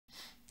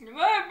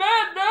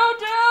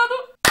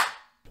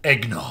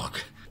Eggnog.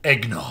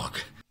 Eggnog.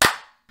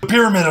 The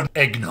pyramid of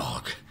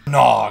eggnog.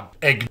 Nog.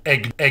 Egg.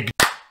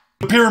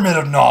 The pyramid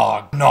of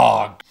nog.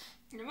 Nog.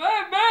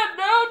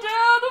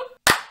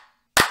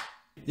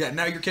 Yeah,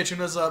 now you're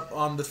catching us up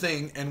on the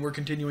thing, and we're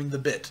continuing the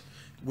bit.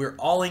 We're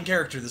all in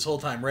character this whole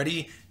time.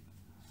 Ready?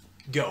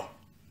 Go.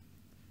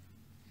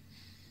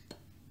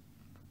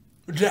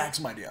 Jax,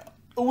 my dear.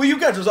 Will you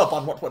catch us up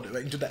on what we're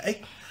doing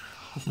today?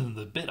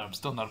 The bit I'm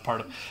still not a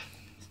part of.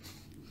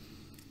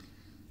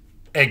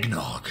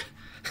 Eggnog.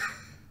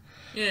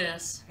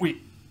 Yes.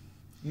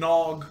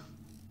 Nog.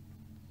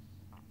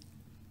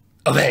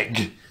 Of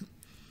egg.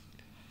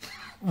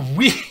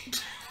 We,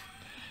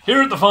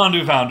 here at the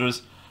Fondue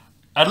Founders,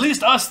 at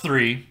least us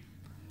three,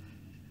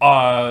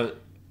 are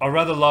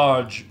rather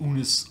large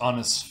Unus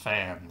Annus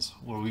fans,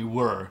 where we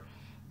were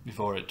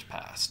before it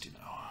passed, you know.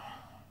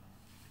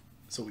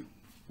 So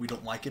we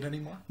don't like it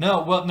anymore?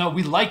 No, well, no,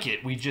 we like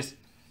it. We just,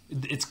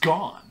 it's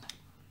gone.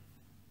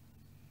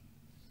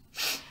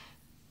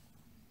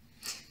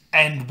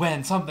 And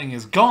when something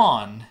is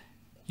gone,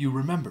 you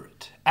remember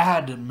it.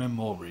 Ad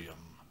Memorium.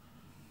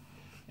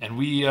 And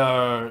we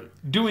are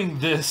doing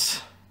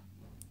this.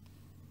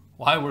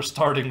 Why we're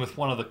starting with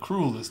one of the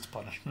cruelest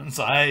punishments,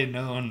 I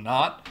know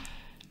not.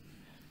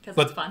 Because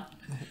it's fun.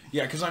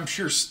 Yeah, because I'm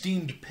sure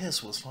steamed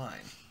piss was fine.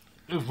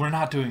 We're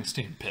not doing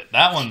steamed pit.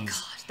 That one's...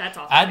 Gosh, that's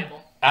off the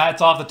table.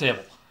 It's off the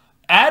table.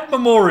 Ad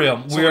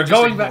Memorium, So we are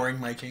going back... ignoring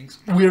my kinks?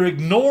 We're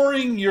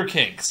ignoring your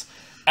kinks.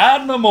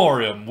 Ad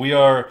Memorium, we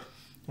are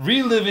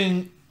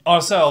reliving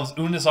ourselves,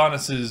 Unus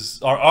Annus's,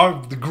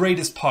 the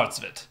greatest parts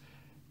of it.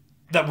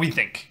 That we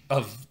think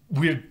of.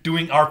 We're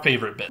doing our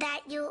favorite bit.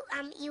 That you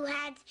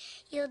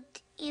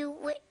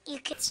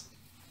could.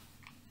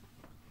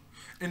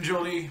 And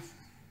Jody,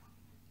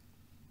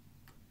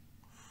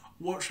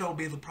 what shall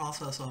be the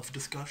process of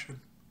discussion?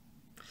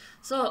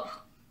 So,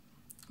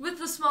 with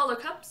the smaller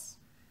cups,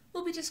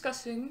 we'll be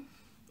discussing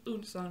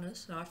Unus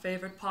Annus, our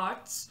favorite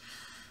parts.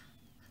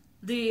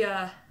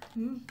 The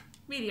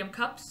medium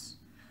cups,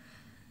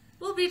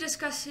 we'll be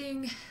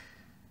discussing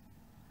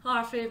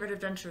our favorite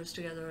adventures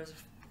together as a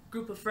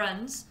group of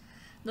friends.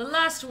 The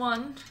last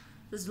one,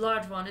 this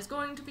large one, is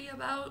going to be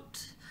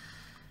about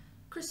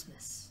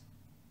Christmas.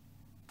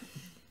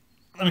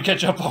 Let me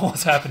catch up on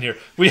what's happened here.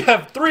 We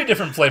have 3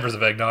 different flavors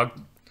of eggnog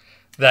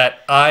that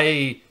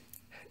I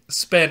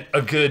spent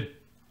a good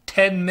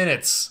 10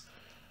 minutes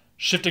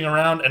shifting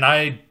around, and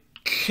I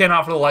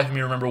cannot for the life of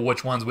me remember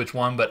which one's which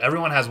one, but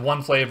everyone has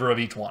one flavor of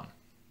each one.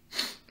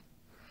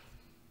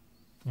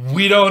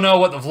 We don't know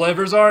what the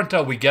flavors are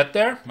until we get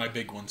there. My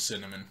big one's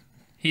cinnamon.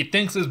 He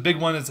thinks his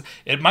big one is...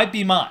 It might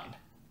be mine.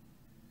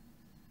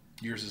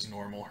 Yours is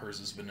normal, hers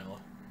is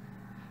vanilla.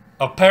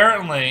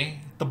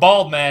 Apparently, the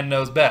bald man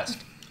knows best.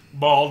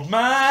 Bald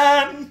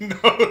man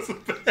knows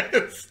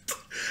best.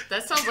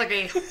 That sounds like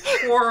a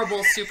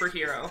horrible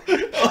superhero.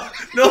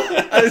 No,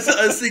 I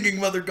was singing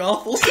Mother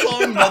Gothel's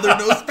song, Mother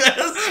Knows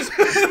Best.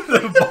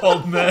 The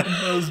bald man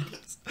knows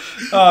best.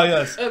 Oh,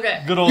 yes.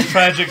 Okay. Good old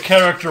tragic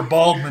character,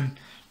 Baldman.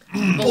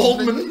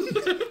 Baldman.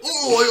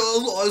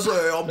 Oh, I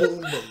say, I'm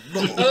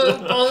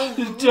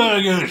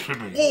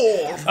Baldman.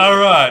 Oh, all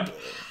right.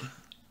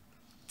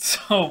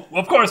 So,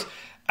 of course,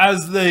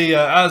 as the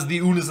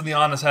Unus and the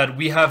Annus had,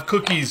 we have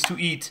cookies to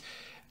eat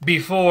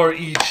before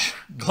each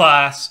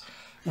glass.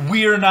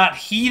 We're not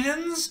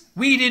heathens.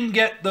 We didn't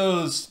get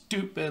those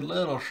stupid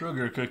little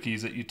sugar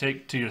cookies that you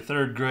take to your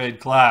 3rd grade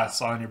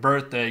class on your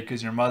birthday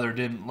because your mother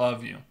didn't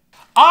love you.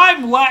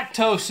 I'm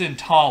lactose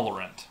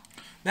intolerant.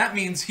 That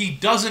means he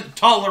doesn't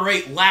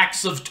tolerate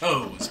lacks of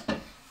toes.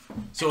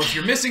 So if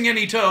you're missing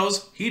any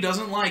toes, he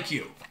doesn't like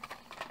you.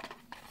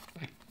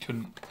 I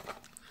couldn't...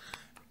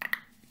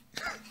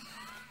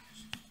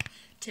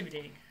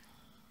 Intimidating.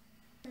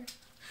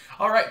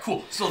 Alright,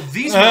 cool. So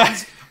these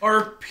ones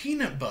are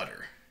peanut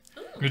butter.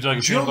 Would you like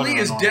a peanut butter Jolie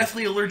or is normal?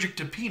 deathly allergic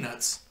to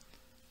peanuts.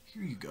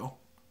 Here you go.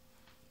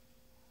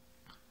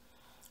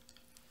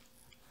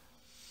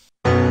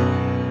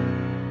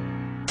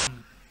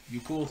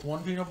 You cool with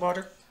one peanut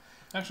butter?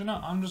 Actually,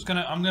 no. I'm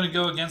gonna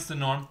go against the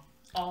norm.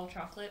 All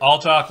chocolate. All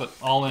chocolate,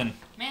 all in.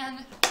 Man,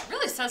 it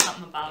really says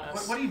something about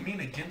us. What do you mean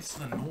against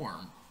the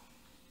norm?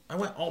 I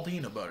went all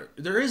peanut butter.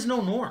 There is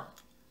no norm.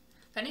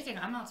 If anything,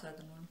 I'm outside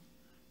the norm.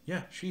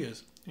 Yeah, she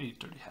is. You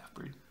dirty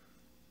half-breed.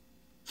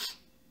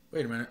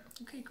 Wait a minute.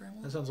 Okay,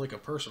 Grandma. That sounds like a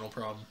personal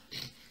problem.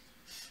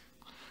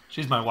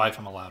 She's my wife.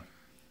 I'm allowed.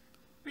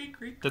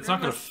 That's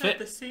not gonna fit.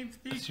 The same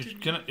thing She's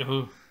gonna.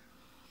 I'm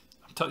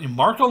telling you,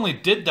 Mark only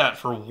did that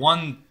for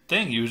one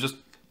thing. He was just.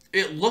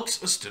 It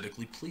looks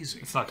aesthetically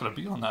pleasing. It's not gonna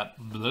be on that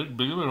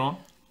big one.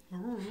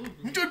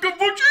 Did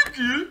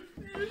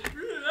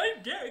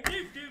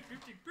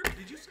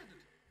you send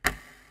it?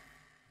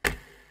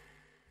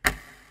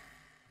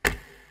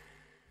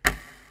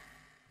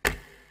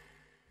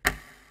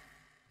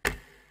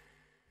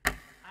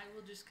 I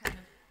will just kind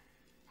of...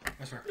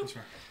 That's right, that's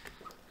right.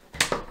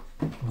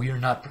 We are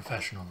not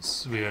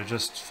professionals. We are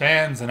just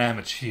fans and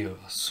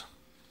amateurs.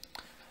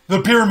 The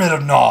Pyramid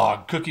of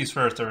Nog. Cookies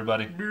first,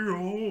 everybody.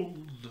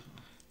 Behold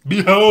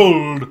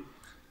Behold!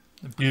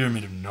 The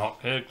pyramid of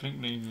knock. Clink,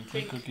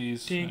 clink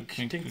cookies. Tink,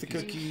 tink the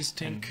cookies,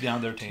 tink. And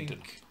down they're tainted.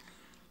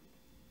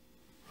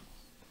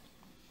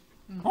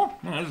 Oh,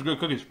 yeah, those are good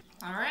cookies.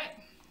 Alright.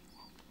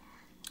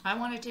 I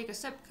want to take a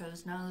sip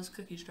because now those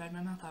cookies dried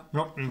my mouth out.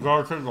 Nope, you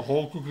gotta take the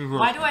whole cookie.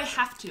 Why do I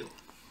have to?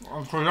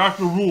 Because that's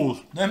the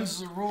rules. Them's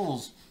the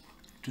rules.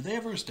 Do they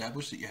ever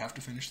establish that you have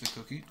to finish the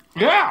cookie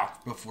Yeah!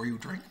 before you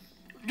drink?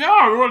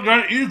 Yeah, you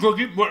gotta eat a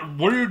cookie.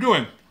 What are you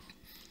doing?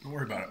 Don't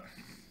worry about it.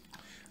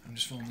 I'm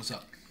just filling this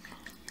up.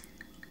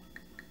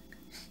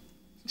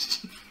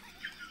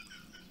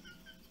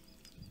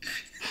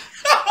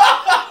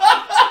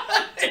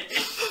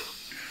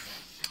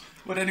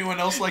 Would anyone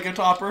else like a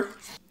topper?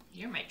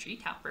 You're my tree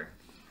topper.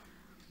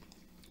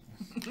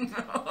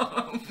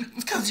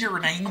 It's because you're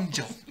an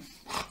angel.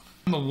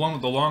 I'm the one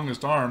with the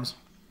longest arms.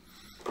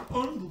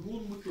 I'm the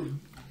one with the...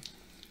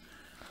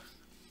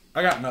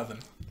 I got nothing.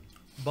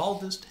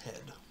 Baldest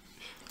head.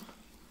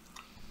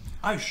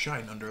 I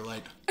shine under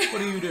light. What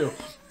do you do?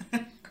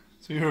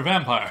 So you're a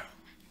vampire.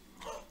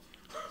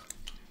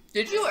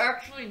 Did you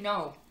actually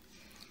know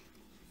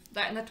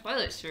that in the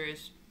Twilight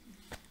series,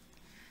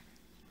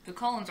 the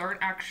Cullens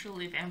aren't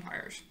actually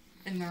vampires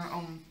in their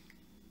own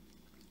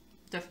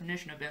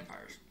definition of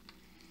vampires?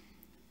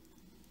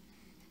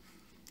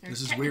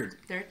 This is weird.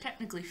 They're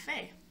technically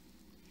fae.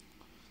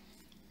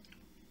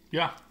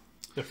 Yeah.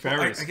 They're Well,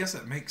 fairies. I guess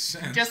that makes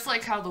sense. Just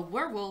like how the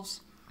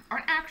werewolves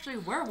aren't actually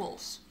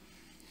werewolves.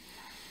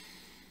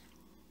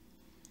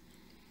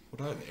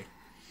 What are they?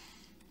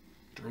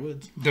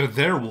 Druids? They're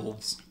their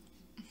wolves.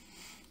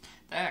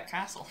 They're at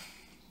castle.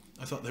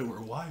 I thought they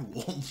were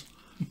Y-wolves.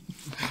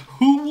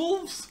 Who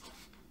wolves?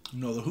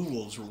 No, the Who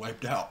wolves were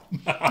wiped out.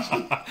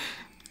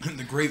 In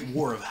the Great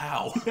War of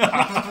How.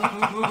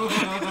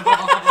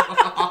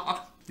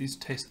 These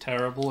taste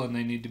terrible and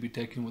they need to be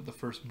taken with the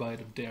first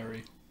bite of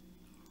dairy.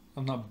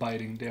 I'm not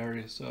biting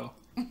dairy, so...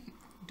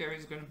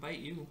 Dairy's gonna bite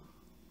you.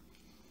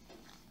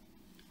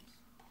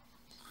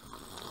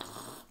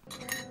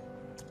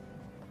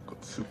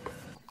 Good soup.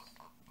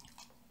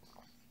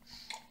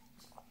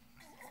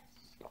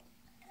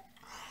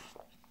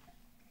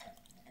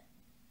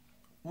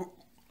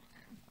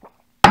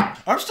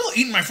 I'm still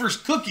eating my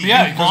first cookie,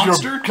 Yeah, you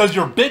monster. because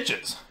you're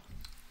bitches.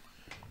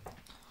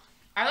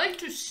 I like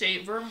to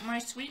savor my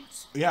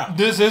sweets. Yeah.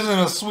 This isn't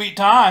a sweet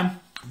time.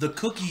 The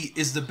cookie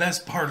is the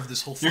best part of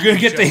this whole You're gonna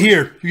fucking get to show.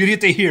 here. You're gonna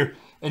get to here.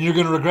 And you're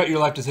gonna regret your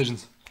life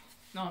decisions.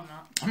 No, I'm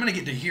not. I'm gonna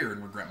get to here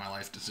and regret my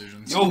life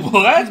decisions. Oh,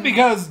 well, that's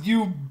because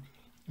you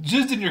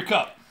jizzed in your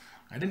cup.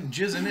 I didn't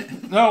jizz in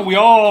it. No, we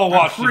all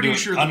watched I'm pretty you do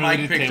it sure the under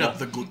mic picked table. up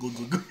the glug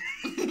glug glug.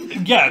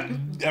 Yeah,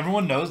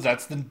 everyone knows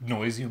that's the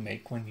noise you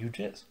make when you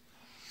jizz.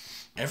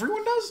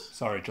 Everyone does?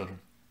 Sorry, children.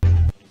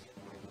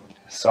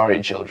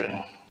 Sorry,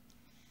 children.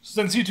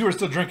 Since you two are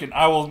still drinking,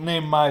 I will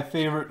name my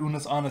favorite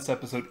Unus Annus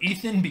episode,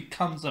 Ethan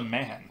Becomes a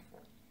Man.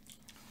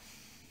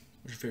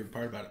 What's your favorite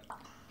part about it?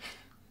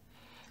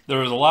 There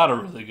was a lot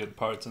of really good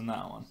parts in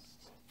that one.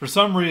 For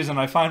some reason,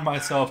 I find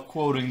myself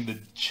quoting the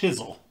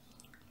chisel.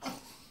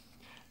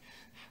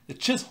 The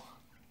chisel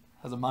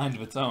has a mind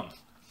of its own.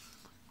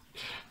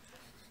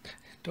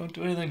 Don't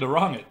do anything to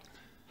wrong it.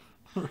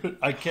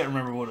 I can't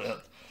remember what it is.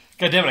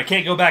 God damn it, I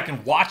can't go back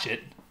and watch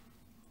it.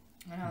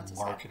 I know it's a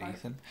Mark sad it, part.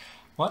 Ethan.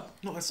 What?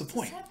 No, that's the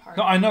point. Sad part.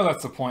 No, I know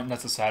that's the point, and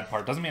that's the sad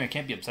part. Doesn't mean I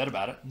can't be upset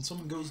about it. When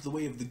someone goes the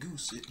way of the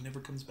goose, it never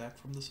comes back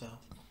from the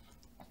south.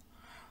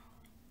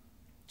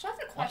 So I have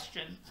a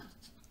question.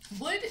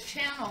 Would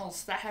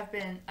channels that have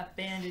been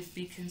abandoned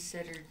be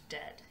considered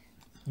dead?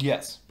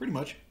 Yes. Pretty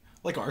much.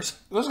 Like ours.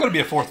 There's going to be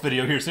a fourth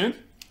video here soon.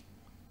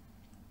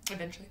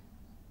 Eventually.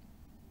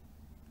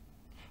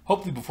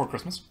 Hopefully before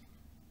Christmas.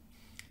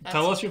 That's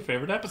Tell us your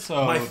favorite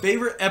episode. My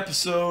favorite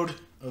episode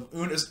of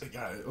Unus...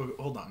 God,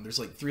 hold on. There's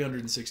like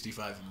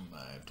 365 of them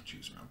I have to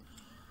choose from.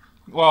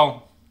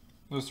 Well,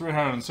 there's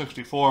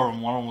 364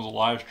 and one of them was a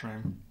live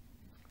stream.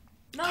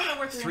 No,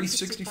 we're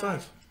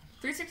 365.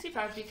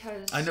 365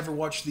 because... I never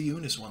watched the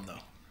Unus one, though.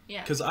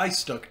 Yeah. Because I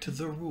stuck to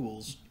the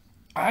rules.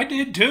 I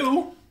did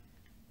too.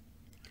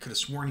 I could have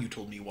sworn you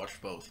told me you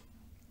watched both.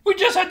 We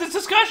just had this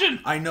discussion.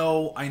 I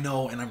know,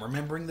 and I'm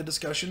remembering the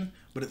discussion,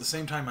 but at the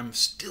same time, I'm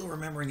still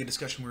remembering a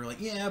discussion where we're like,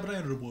 yeah, but I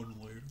ended up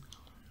watching later.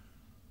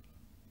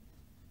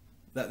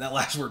 That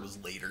last word was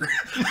later.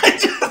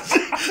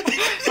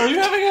 Are you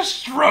having a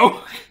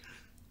stroke?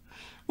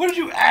 What did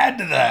you add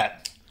to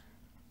that?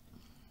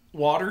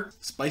 Water?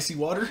 Spicy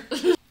water?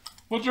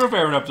 What's your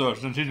favorite episode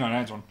since he's not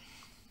answering?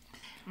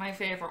 My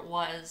favorite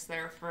was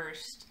their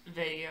first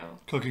video,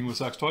 Cooking with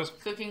sex toys?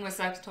 Cooking with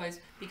Sex Toys,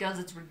 because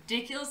it's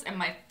ridiculous, and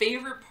my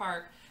favorite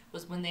part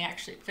was when they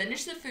actually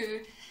finish the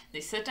food, they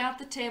sit down at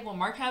the table,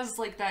 Mark has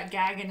like that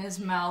gag in his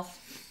mouth,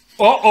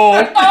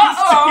 Uh-oh.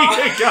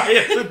 See a guy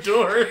at the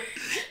door.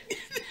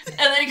 and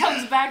then he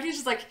comes back, he's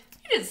just like,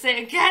 you didn't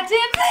say a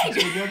goddamn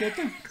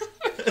thing!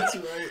 That's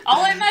right.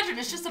 All I imagine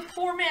is just a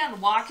poor man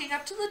walking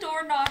up to the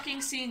door,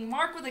 knocking, seeing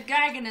Mark with a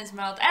gag in his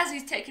mouth as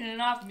he's taking it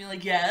off, and being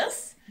like,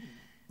 yes?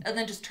 And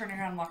then just turning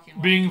around and walking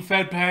away. Being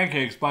fed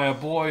pancakes by a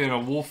boy in a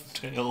wolf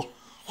tail.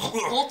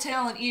 Wolf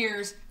tail and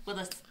ears,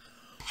 with a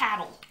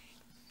paddle.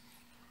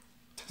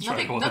 That's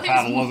right, with a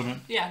paddle, wasn't it?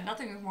 Yeah,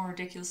 nothing is more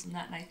ridiculous than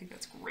that, and I think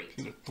that's great.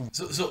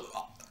 So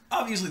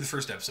obviously the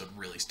first episode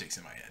really sticks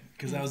in my head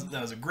because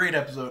that was a great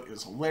episode. It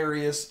was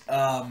hilarious.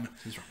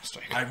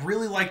 I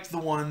really liked the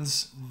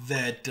ones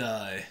that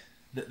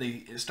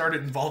they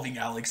started involving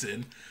Alex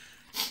in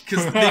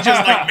because they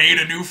just like made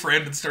a new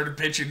friend and started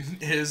pitching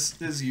his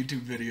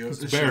YouTube videos.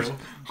 The bears. Show.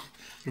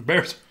 The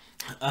bears.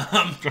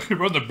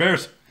 Run the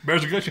bears.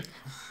 Bears are good.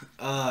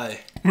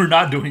 We're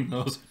not doing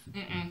those.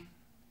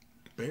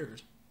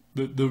 Bears.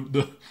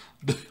 We're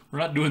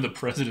not doing the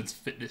President's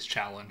Fitness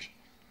Challenge.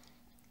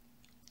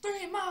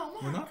 3 mile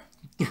mark. We're not.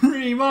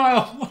 3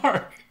 mile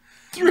mark.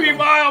 3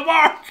 mile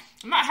mark.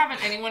 I'm not having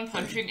anyone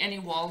punching any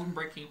walls and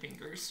breaking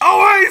fingers.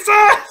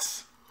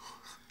 Oasis.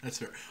 That's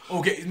fair.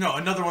 Okay, no,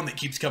 another one that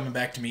keeps coming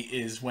back to me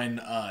is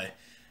when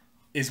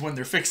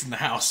they're fixing the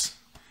house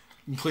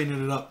and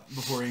cleaning it up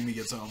before Amy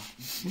gets home.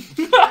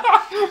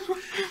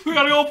 We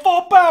gotta go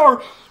full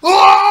power.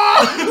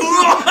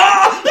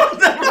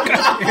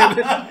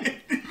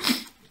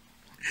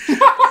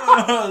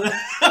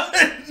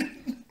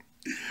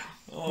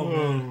 Oh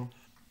man.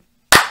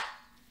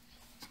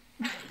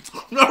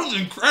 That was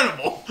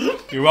incredible.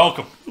 You're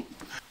welcome.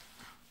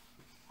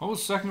 What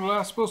was second to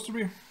last supposed to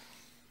be?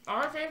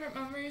 Our favorite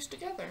memories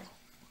together.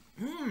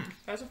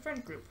 As a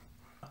friend group.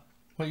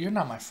 Well, you're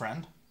not my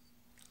friend.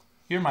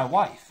 You're my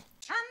wife.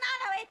 I'm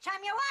not a witch,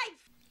 I'm your wife.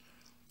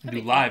 I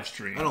do live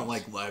streams. I don't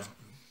like live.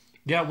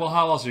 Yeah, well,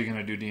 how else are you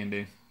gonna do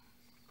D&D?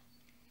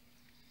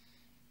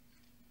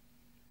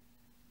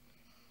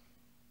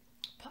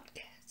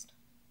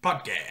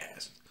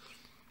 Podcast.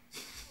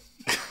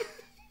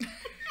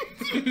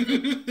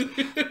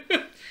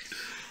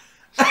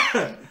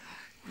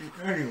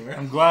 Anyway,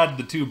 I'm glad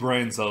the two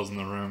brain cells in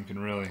the room can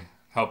really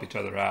help each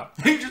other out.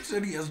 he just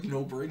said he has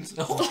no brain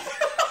cells.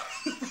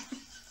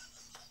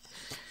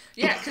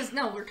 Yeah, because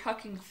no, we're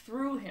talking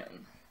through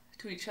him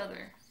to each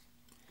other.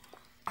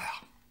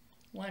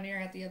 One ear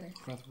at the other.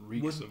 Breath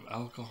reeks of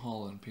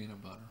alcohol and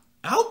peanut butter.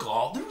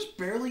 Alcohol? There was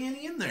barely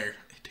any in there.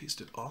 It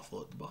tasted awful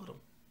at the bottom.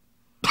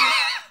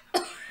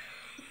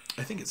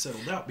 I think it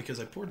settled out because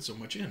I poured so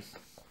much in.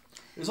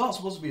 It was all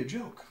supposed to be a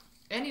joke.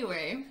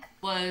 Anyway,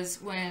 was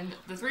when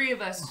the three of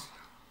us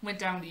went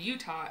down to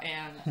Utah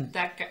and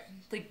that guy,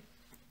 like,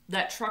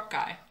 that truck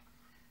guy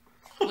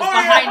was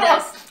behind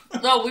us.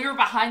 No, we were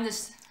behind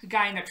this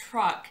guy in a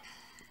truck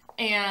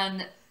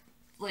and,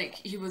 like,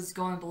 he was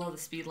going below the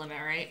speed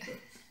limit, right?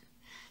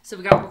 So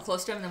we got real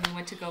close to him and then we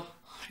went to go...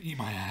 Eat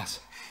my ass.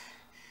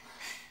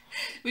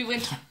 We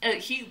went,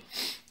 he,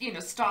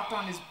 stopped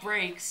on his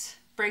brakes,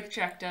 brake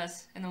checked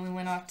us, and then we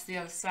went off to the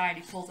other side.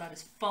 He pulls out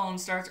his phone,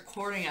 starts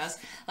recording us,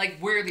 like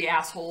we're the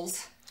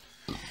assholes.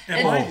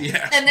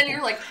 And then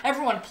you're like,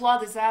 everyone applaud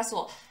this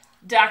asshole.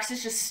 Dax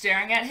is just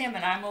staring at him,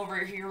 and I'm over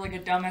here like a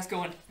dumbass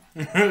going...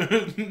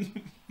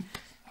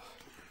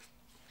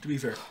 To be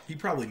fair, he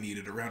probably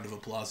needed a round of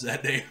applause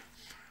that day.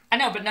 I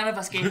know, but none of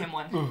us gave him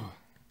one.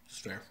 It's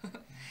fair.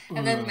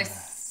 And then my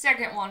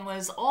second one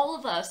was all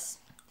of us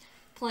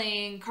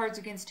playing Cards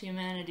Against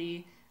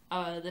Humanity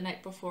the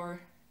night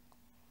before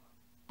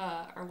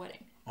our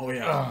wedding. Oh,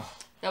 yeah.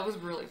 That was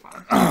really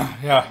fun.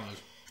 Yeah.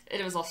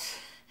 It was also...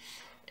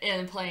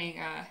 And playing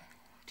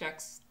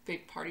Jack's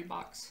big party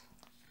box.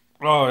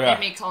 Oh, yeah. And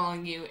me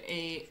calling you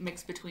a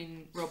mix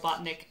between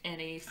Robotnik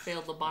and a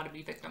failed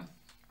lobotomy victim.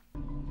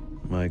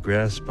 My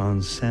grasp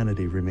on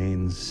sanity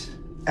remains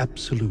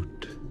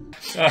absolute.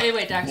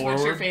 Anyway, Dax,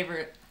 what's your Forward.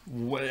 favorite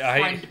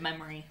friend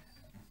memory?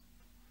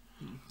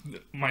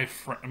 My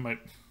friend...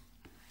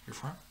 Your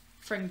friend?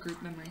 Friend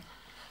group memory.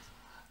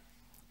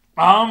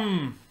 I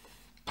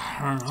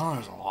don't know,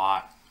 there's a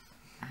lot.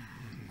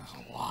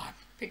 There's a lot.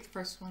 Pick the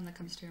first one that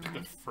comes to your The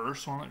mind.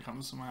 first one that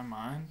comes to my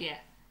mind? Yeah.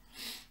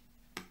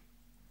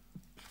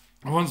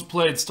 I once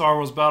played Star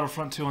Wars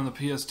Battlefront 2 on the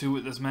PS2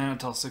 with this man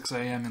until 6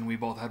 a.m. and we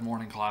both had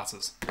morning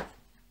classes.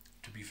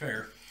 To be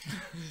fair,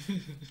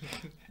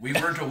 we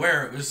weren't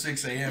aware it was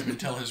 6 a.m.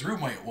 until his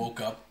roommate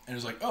woke up and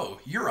was like, oh,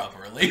 you're up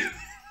early.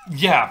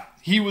 Yeah,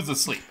 he was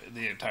asleep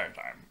the entire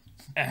time.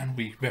 And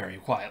we very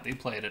quietly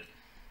played it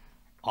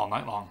all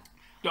night long.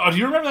 Oh, do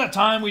you remember that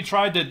time we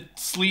tried to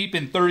sleep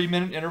in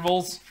 30-minute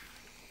intervals?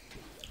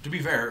 To be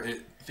fair,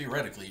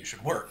 theoretically, it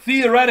should work.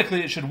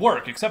 Theoretically, it should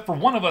work, except for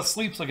one of us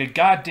sleeps like a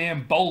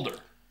goddamn boulder.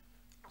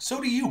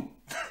 So do you.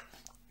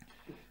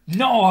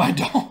 No, I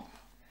don't.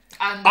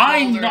 I'm the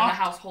boulder in the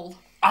household.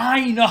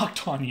 I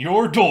knocked on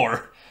your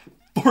door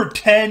for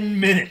 10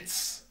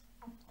 minutes.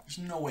 There's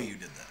no way you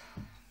did that.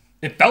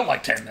 It felt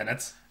like 10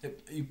 minutes.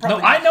 You No,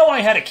 probably I know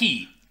I had a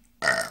key.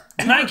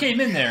 And I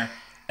came in there,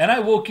 and I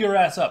woke your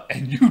ass up,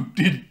 and you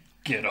didn't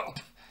get up.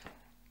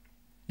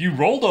 You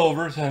rolled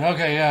over, said,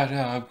 okay,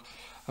 yeah,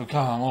 I'm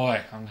coming, I'm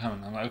away, I'm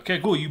coming. I'm like, okay,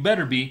 cool, you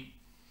better be.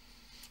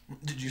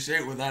 Did you say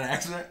it with that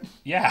accent?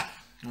 Yeah.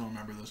 I don't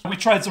remember this. We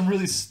tried some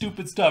really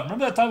stupid stuff.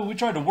 Remember that time when we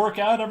tried to work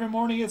out every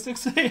morning at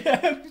 6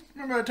 a.m.?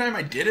 Remember that time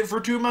I did it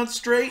for 2 months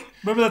straight?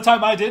 Remember that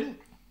time I didn't?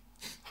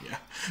 Yeah.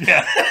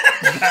 Yeah.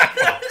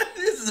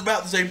 This is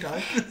about the same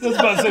time. That's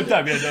about the same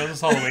time. Yeah, no, it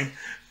was Halloween.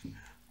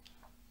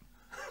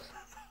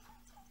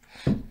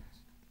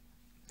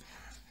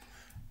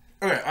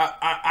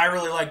 I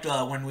really liked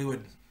when we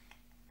would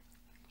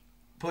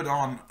put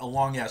on a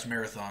long-ass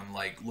marathon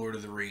like Lord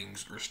of the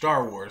Rings or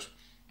Star Wars,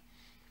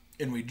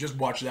 and we'd just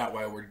watch that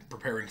while we're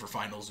preparing for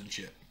finals and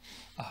shit.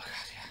 Oh, God,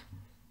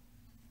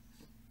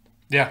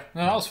 yeah. Yeah,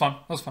 no, that was fun.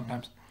 That was fun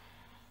times.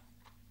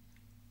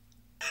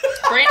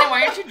 Brandon,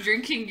 why aren't you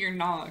drinking your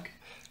nog?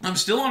 I'm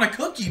still on a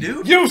cookie,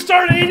 dude. You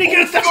started eating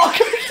it!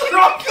 Fucking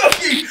wrong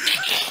cookie!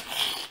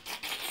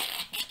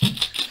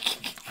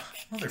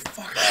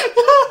 Motherfucker.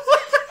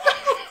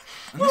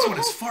 And this one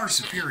is far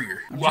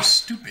superior. I'm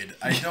just stupid.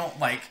 I don't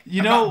like...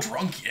 I'm not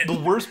drunk yet. The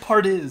worst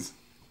part is,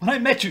 when I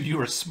met you, you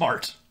were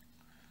smart.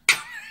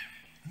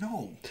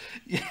 No.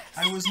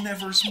 I was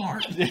never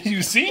smart.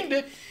 You seemed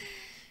it.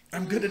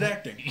 I'm good at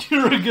acting.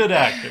 You're a good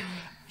actor.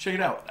 Check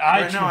it out.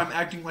 Right now, I'm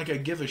acting like I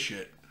give a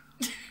shit.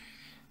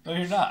 No,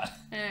 you're not.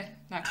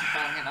 Not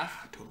compelling enough.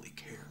 I totally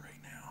care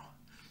right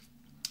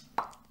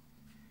now.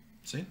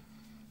 See?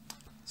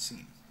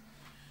 Scene.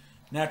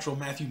 Natural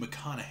Matthew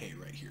McConaughey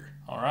right here.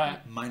 All right.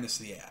 Minus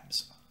the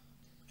abs.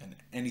 And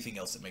anything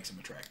else that makes him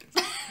attractive.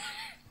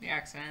 The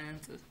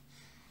accent, the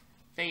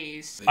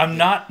face. I'm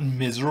not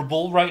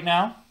miserable right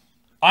now.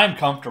 I'm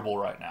comfortable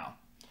right now.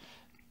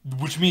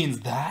 Which means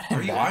that...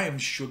 I am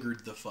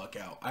sugared the fuck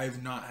out. I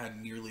have not had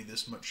nearly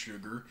this much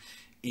sugar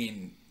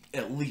in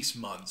at least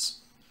months.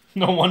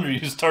 No wonder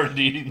you started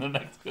eating the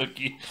next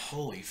cookie.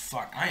 Holy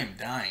fuck. I am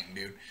dying,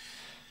 dude.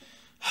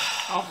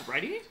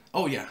 Already?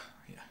 Oh, yeah.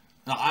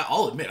 Now,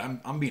 I'll admit,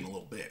 I'm being a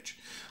little bitch.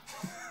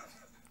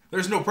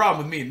 There's no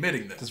problem with me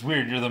admitting this. It's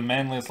weird. You're the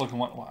manliest looking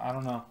one. I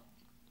don't know.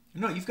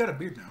 No, you've got a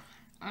beard now.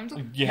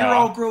 Yeah. You're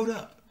all grown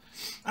up.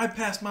 I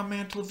passed my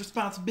mantle of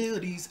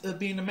responsibilities of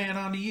being a man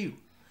onto you.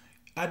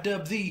 I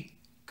dubbed thee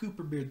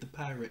Cooperbeard the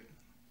Pirate.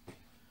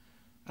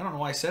 I don't know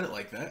why I said it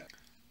like that.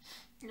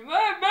 Am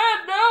I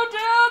mad now,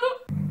 Dad?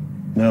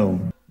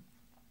 No.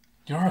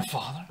 You're a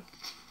father?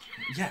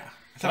 Yeah.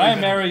 Can I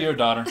marry your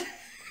daughter?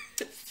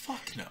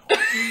 Fuck no.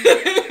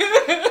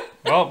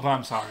 Well,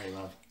 I'm sorry,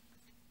 love.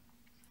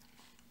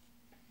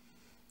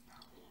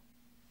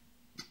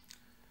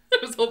 I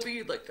was hoping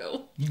you'd let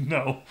go.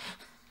 No.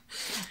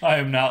 I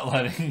am not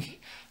letting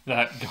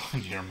that go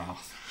into your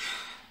mouth.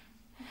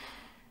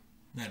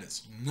 That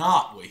is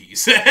not what he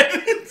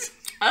said.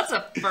 That's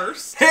a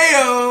first.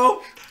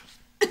 Heyo!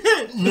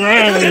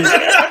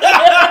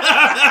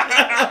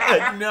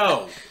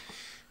 No.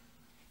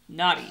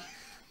 Naughty.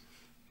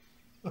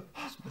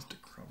 Just missed a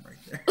crumb right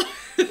there.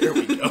 There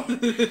we go.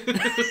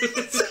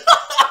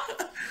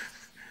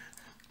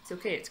 It's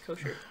okay, it's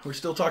kosher. We're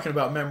still talking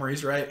about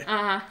memories, right?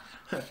 Uh-huh.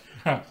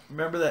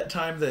 Remember that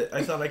time that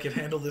I thought I could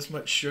handle this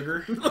much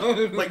sugar?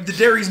 Like, the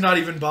dairy's not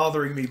even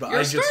bothering me, but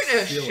I just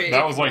feel it.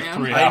 That was like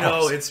 3 hours. I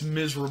know, it's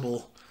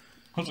miserable.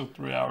 That was like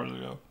 3 hours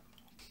ago.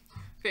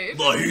 Babe.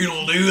 The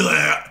heat'll do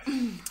that.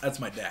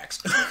 That's my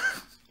Dax. Is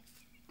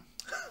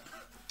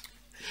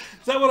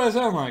that what I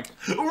sound like?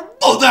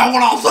 Oh, that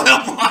what I'll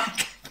sound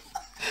like.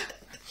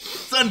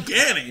 It's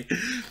uncanny.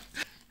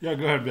 Yeah,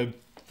 go ahead, babe.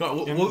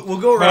 We'll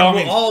go around.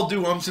 We'll all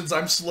do them since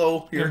I'm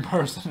slow here.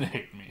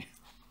 Impersonate me.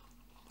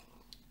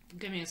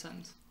 Give me a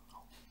sentence.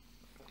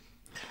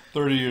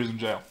 30 years in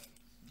jail.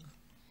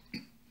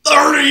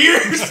 30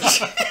 years?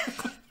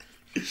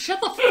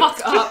 Shut the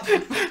fuck up.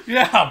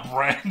 Yeah,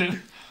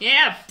 Brandon.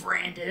 Yeah,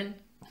 Brandon.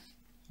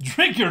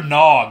 Drink your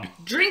nog.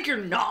 Drink your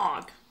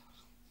nog.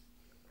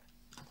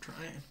 I'm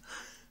trying.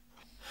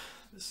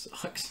 This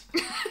sucks.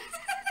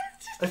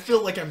 I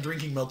feel like I'm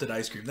drinking melted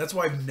ice cream. That's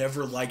why I've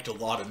never liked a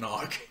lot of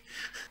nog.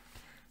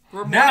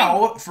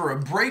 Now, for a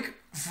break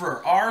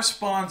for our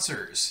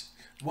sponsors.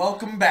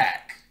 Welcome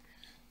back.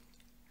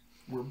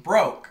 We're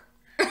broke.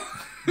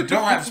 We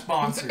don't have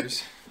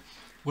sponsors.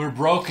 We're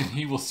broke and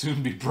he will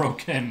soon be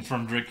broken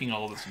from drinking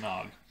all this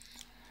nog.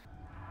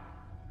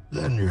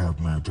 Then you have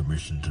my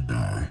permission to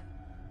die.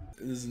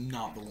 This is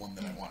not the one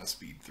that I want to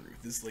speed through.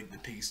 This is like the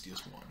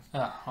tastiest one.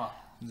 Ah, well,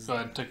 go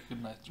ahead and take a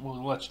good night.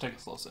 We'll let you take a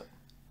slow sip.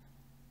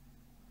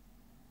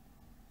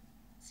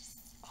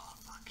 Oh,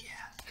 fuck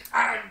yeah.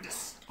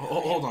 Oh,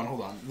 hold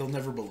on. They'll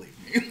never believe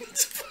me.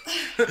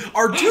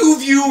 Our 2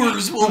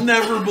 viewers will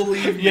never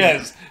believe me.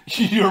 Yes,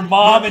 your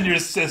mom and your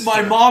sister.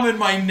 My mom and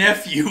my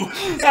nephew.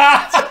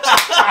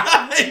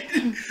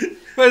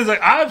 But it's like,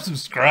 I'm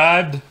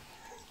subscribed.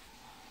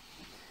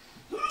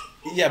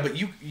 Yeah, but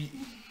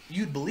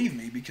you'd believe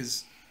me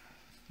because...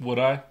 Would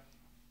I?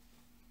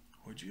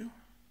 Would you?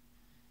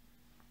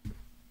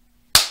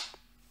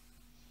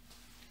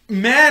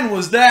 Man,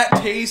 was that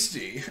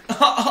tasty.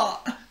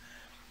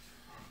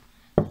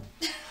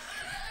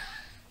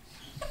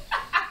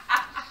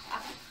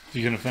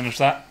 You gonna finish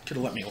that? Could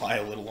have let me lie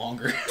a little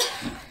longer.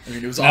 I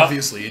mean, it was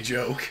obviously a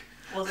joke.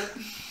 Was it?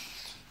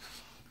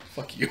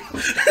 Fuck you.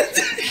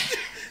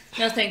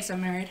 No thanks,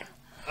 I'm married.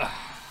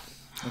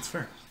 That's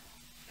fair.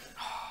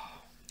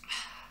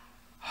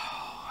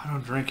 I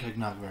don't drink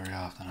eggnog very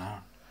often. I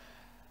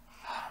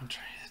don't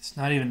drink. It's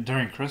not even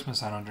during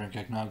Christmas I don't drink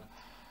eggnog.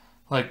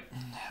 Like,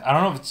 I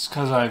don't know if it's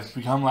because I've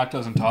become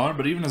lactose intolerant,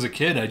 but even as a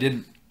kid, I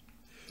didn't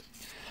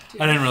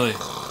really.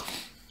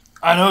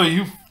 I know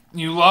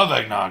you love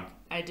eggnog.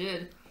 I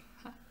did.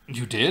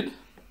 You did?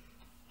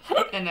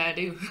 And I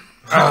do.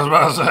 I was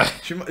about to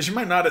say. She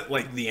might not at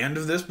like the end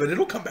of this, but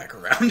it'll come back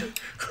around.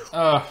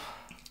 I'll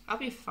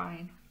be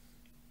fine.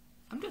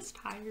 I'm just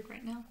tired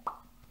right now.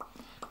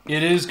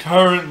 It is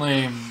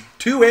currently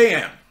 2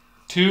 a.m.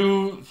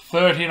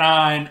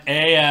 2:39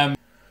 a.m. I'm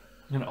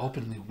gonna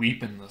openly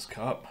weep in this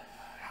cup.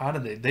 How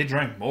did they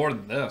drank more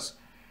than this?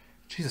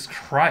 Jesus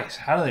Christ,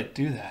 how do they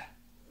do that?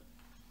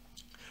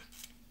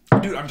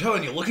 Dude, I'm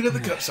telling you, looking at the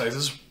cup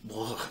sizes,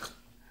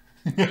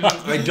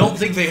 I don't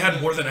think they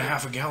had more than a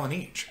half a gallon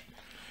each.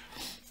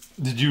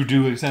 Did you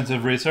do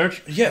extensive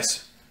research?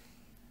 Yes.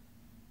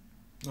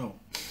 No.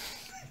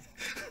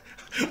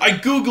 I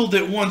Googled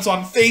it once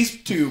on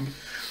FaceTube.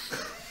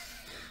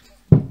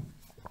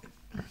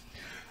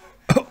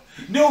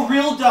 No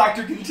real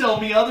doctor can tell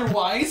me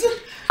otherwise.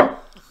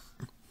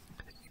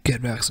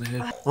 Get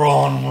vaccinated.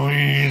 Ron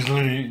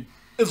Weasley.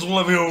 It's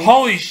one of you.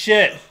 Holy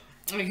shit.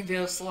 I can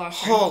feel it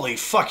sloshing. Holy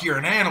fuck, you're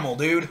an animal,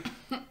 dude.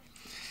 I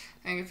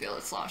can feel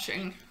it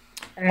sloshing.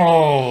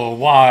 Oh,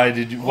 why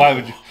would you?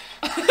 That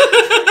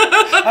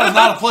was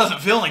not a pleasant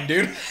feeling,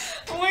 dude.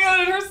 Oh my god,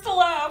 it hurts to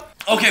laugh.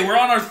 Okay, we're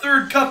on our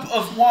third cup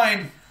of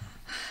wine.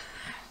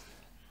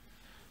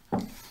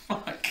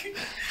 Fuck.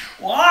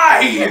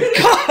 Why?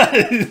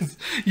 Because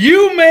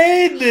you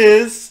made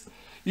this.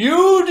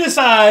 You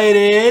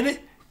decided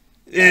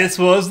this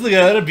was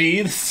gonna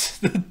be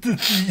this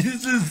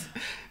is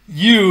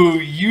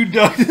you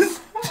done this.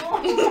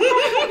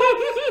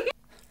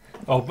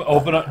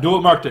 Open up. Do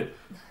what Mark did.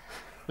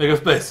 Make a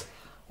space.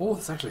 Oh,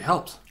 this actually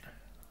helps.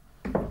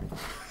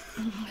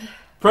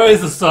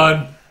 Praise the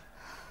sun.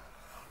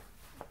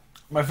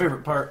 My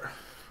favorite part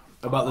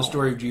about the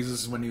story of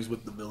Jesus is when he was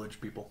with the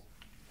village people.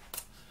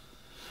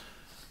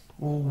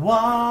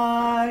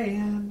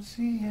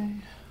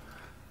 YMCA.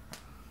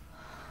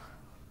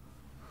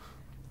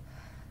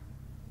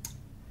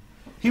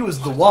 He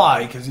was the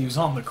Y because he was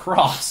on the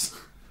cross.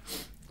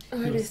 I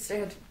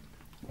understand.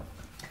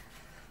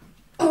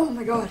 Oh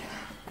my god.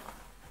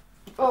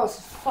 Oh, this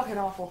is fucking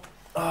awful.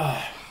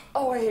 Oh,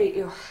 I hate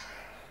you.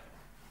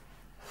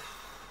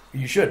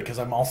 You should, because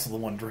I'm also the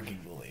one drinking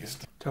the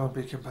least. Don't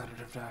be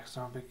competitive, Dax.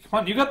 Don't be. Come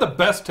on, you got the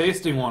best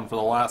tasting one for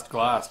the last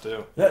glass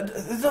too.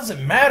 It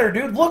doesn't matter,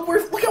 dude. Look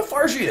how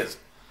far she is.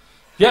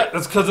 Yeah,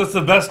 that's because it's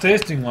the best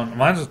tasting one.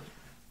 Mine's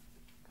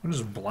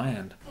just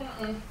bland.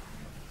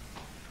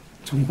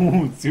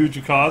 See what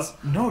you cause?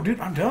 No, dude,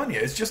 I'm telling you,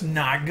 it's just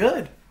not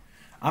good.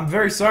 I'm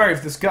very sorry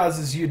if this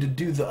causes you to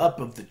do the up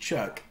of the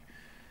chuck.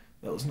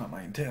 That was not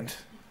my intent.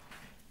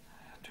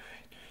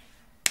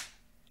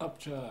 Up,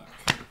 Chuck.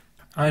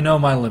 I know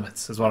my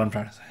limits, is what I'm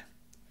trying to say.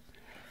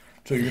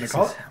 So you're gonna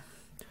call it?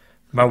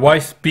 My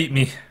wife beat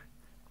me,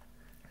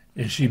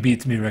 and she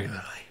beats me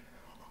regularly.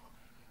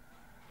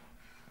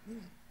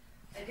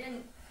 I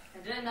didn't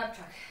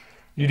upchuck.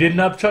 You didn't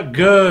upchuck?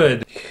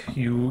 Good.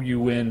 You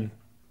win.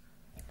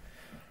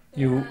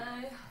 You.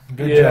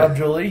 Good job,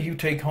 Julie. You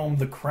take home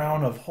the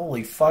crown of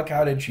holy fuck.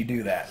 How did she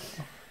do that?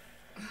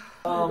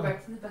 Go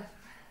back to the bathroom.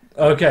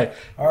 Okay.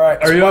 All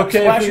right. Are you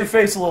okay? Splash your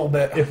face a little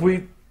bit. If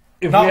we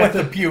Not have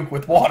with the puke,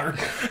 with water.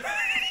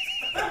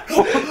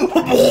 Come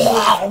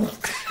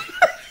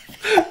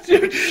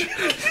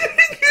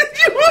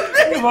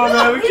on,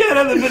 man. We can't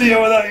have the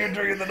video without you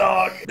drinking the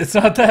dog. It's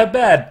not that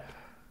bad.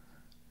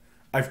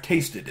 I've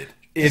tasted it.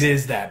 It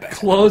is that bad.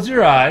 Close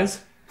your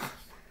eyes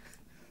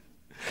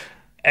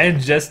and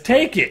just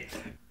take it.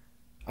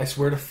 I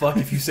swear to fuck,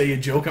 if you say a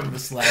joke, I'm gonna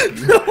slap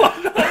you.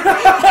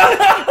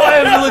 I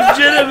am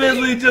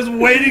legitimately just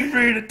waiting for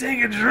you to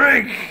take a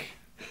drink.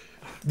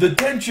 The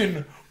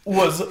tension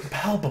was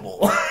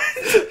palpable.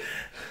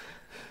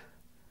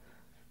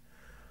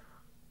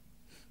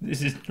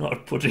 This is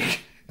not pudding.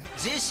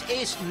 This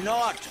is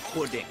not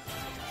pudding.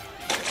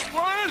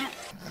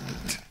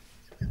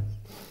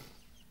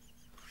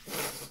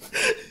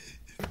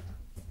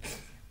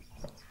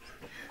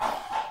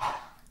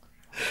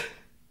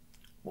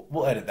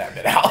 We'll edit that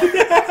bit out.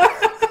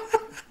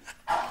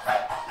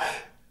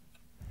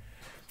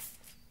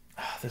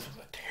 This was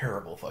a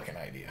terrible fucking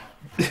idea.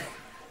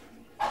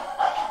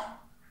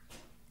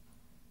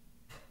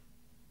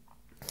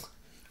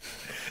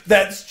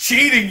 That's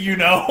cheating, you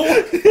know.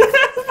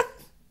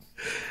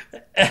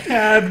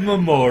 Ad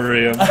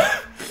Memorium.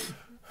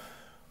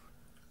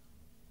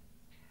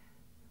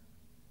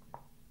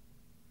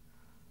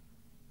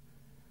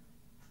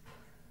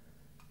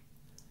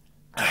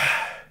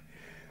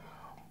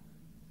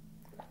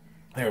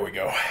 There we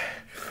go.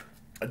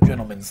 A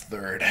gentleman's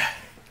third.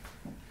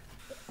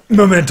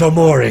 Memento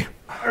Mori.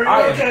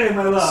 I am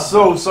my love?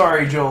 so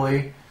sorry,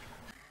 Jolie.